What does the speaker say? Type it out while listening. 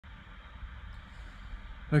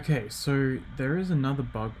Okay, so there is another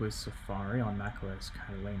bug with Safari on macOS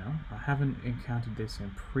Catalina. I haven't encountered this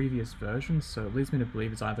in previous versions, so it leads me to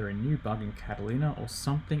believe it's either a new bug in Catalina or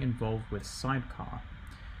something involved with Sidecar.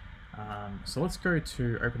 So let's go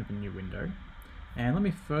to open up a new window, and let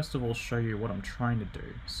me first of all show you what I'm trying to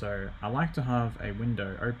do. So I like to have a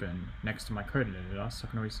window open next to my code editor, so I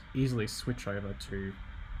can always easily switch over to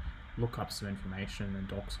look up some information in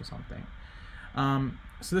docs or something.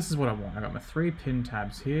 So this is what I want. I've got my 3 pin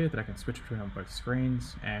tabs here that I can switch between on both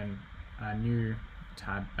screens, and a new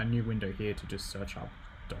window here to just search up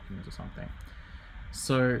documents or something.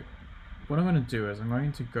 So what I'm going to do is I'm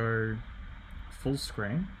going to go full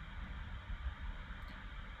screen,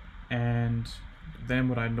 and then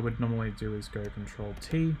what I would normally do is go Control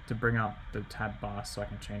T to bring up the tab bar so I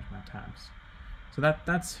can change my tabs. So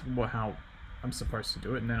that's how I'm supposed to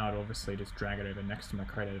do it, and then I'd obviously just drag it over next to my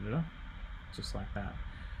code editor, just like that.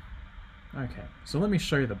 Okay, so let me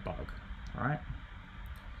show you the bug. Alright,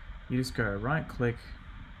 you just go right click,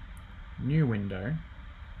 new window,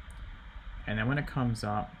 and then when it comes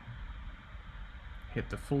up, hit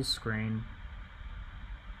the full screen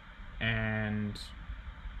and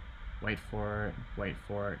wait for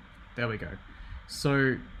it. There we go.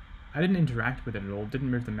 So I didn't interact with it at all, didn't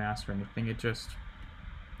move the mouse or anything, it just,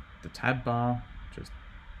 the tab bar,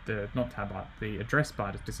 the address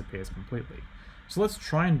bar just disappears completely. So let's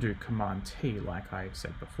try and do Command T like I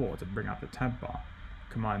said before to bring up the tab bar.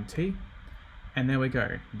 Command T, and there we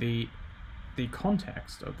go. The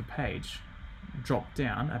context of the page dropped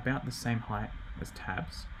down about the same height as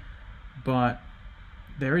tabs, but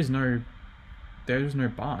there is no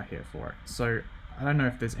bar here for it. So I don't know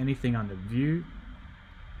if there's anything under View,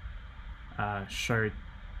 show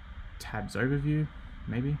tabs overview,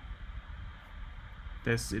 maybe.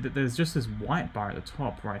 There's just this white bar at the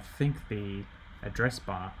top where I think the address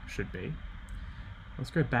bar should be. Let's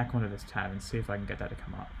go back onto this tab and see if I can get that to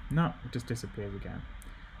come up. No, it just disappears again.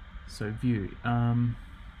 So View.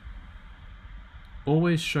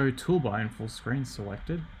 Always show toolbar in full screen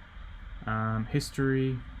selected.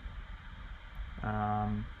 History.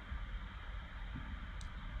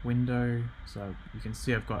 Window. So you can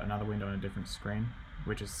see I've got another window on a different screen,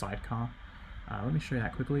 which is Sidecar. Let me show you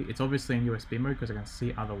that quickly. It's obviously in USB mode because I can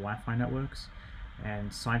see other Wi-Fi networks,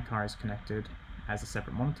 and Sidecar is connected as a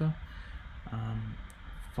separate monitor.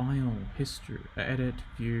 File, history, edit,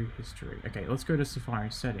 view, history. Okay, let's go to Safari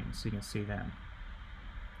settings so you can see them.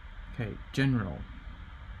 Okay, general,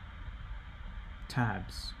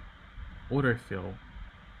 tabs, autofill,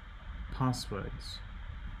 passwords,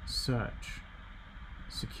 search,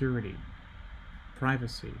 security,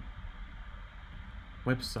 privacy,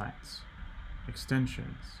 websites,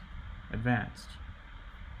 extensions, advanced,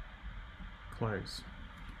 close.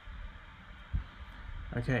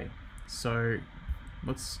 Okay, so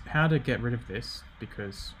how to get rid of this,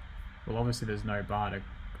 because, well, obviously there's no bar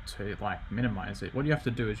to like minimize it. What you have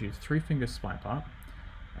to do is use 3-finger swipe up,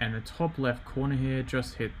 and the top left corner here,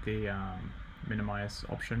 just hit the minimize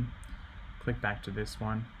option, click back to this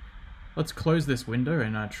one. Let's close this window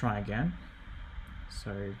and try again.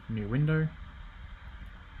 So new window,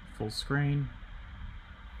 full screen.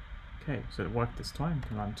 Okay, so it worked this time.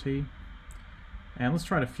 Command T, and let's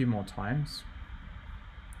try it a few more times.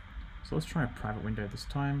 So let's try a private window this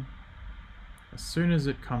time. As soon as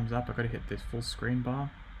it comes up, I've got to hit this full screen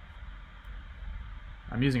bar.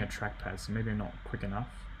 I'm using a trackpad, so maybe I'm not quick enough.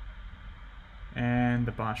 And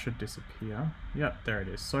the bar should disappear. Yep, there it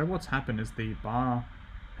is. So what's happened is the bar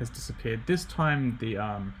has disappeared. This time the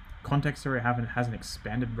context area hasn't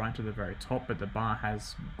expanded right to the very top, but the bar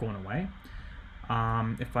has gone away.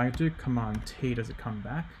 If I do Command T, does it come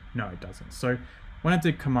back? No, it doesn't. So when I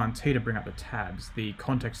did Command T to bring up the tabs, the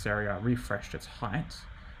context area refreshed its height,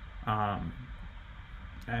 and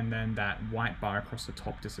then that white bar across the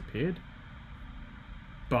top disappeared.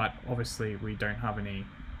 But obviously we don't have any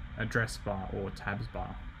address bar or tabs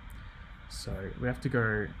bar. So we have to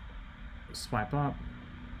go swipe up,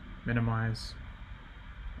 minimize,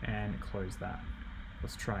 and close that.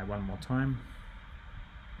 Let's try one more time.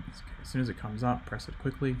 As soon as it comes up, press it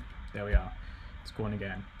quickly. There we are. It's gone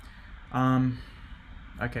again.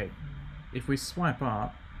 Okay, if we swipe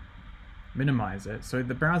up, minimize it, so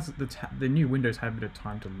the browser, the new Windows had a bit of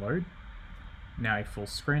time to load. Now you full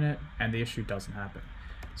screen it, and the issue doesn't happen.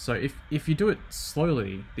 So if you do it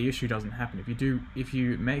slowly, the issue doesn't happen. If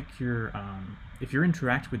you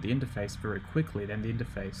interact with the interface very quickly, then the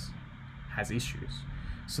interface has issues.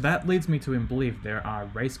 So that leads me to believe there are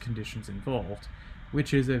race conditions involved,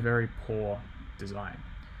 which is a very poor design.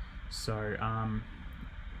 So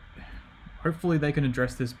hopefully they can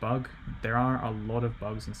address this bug. There are a lot of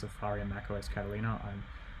bugs in Safari and macOS Catalina. I'm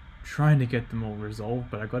trying to get them all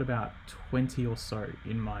resolved, but I got about 20 or so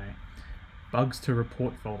in my bugs to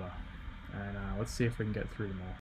report folder, and let's see if we can get through them all.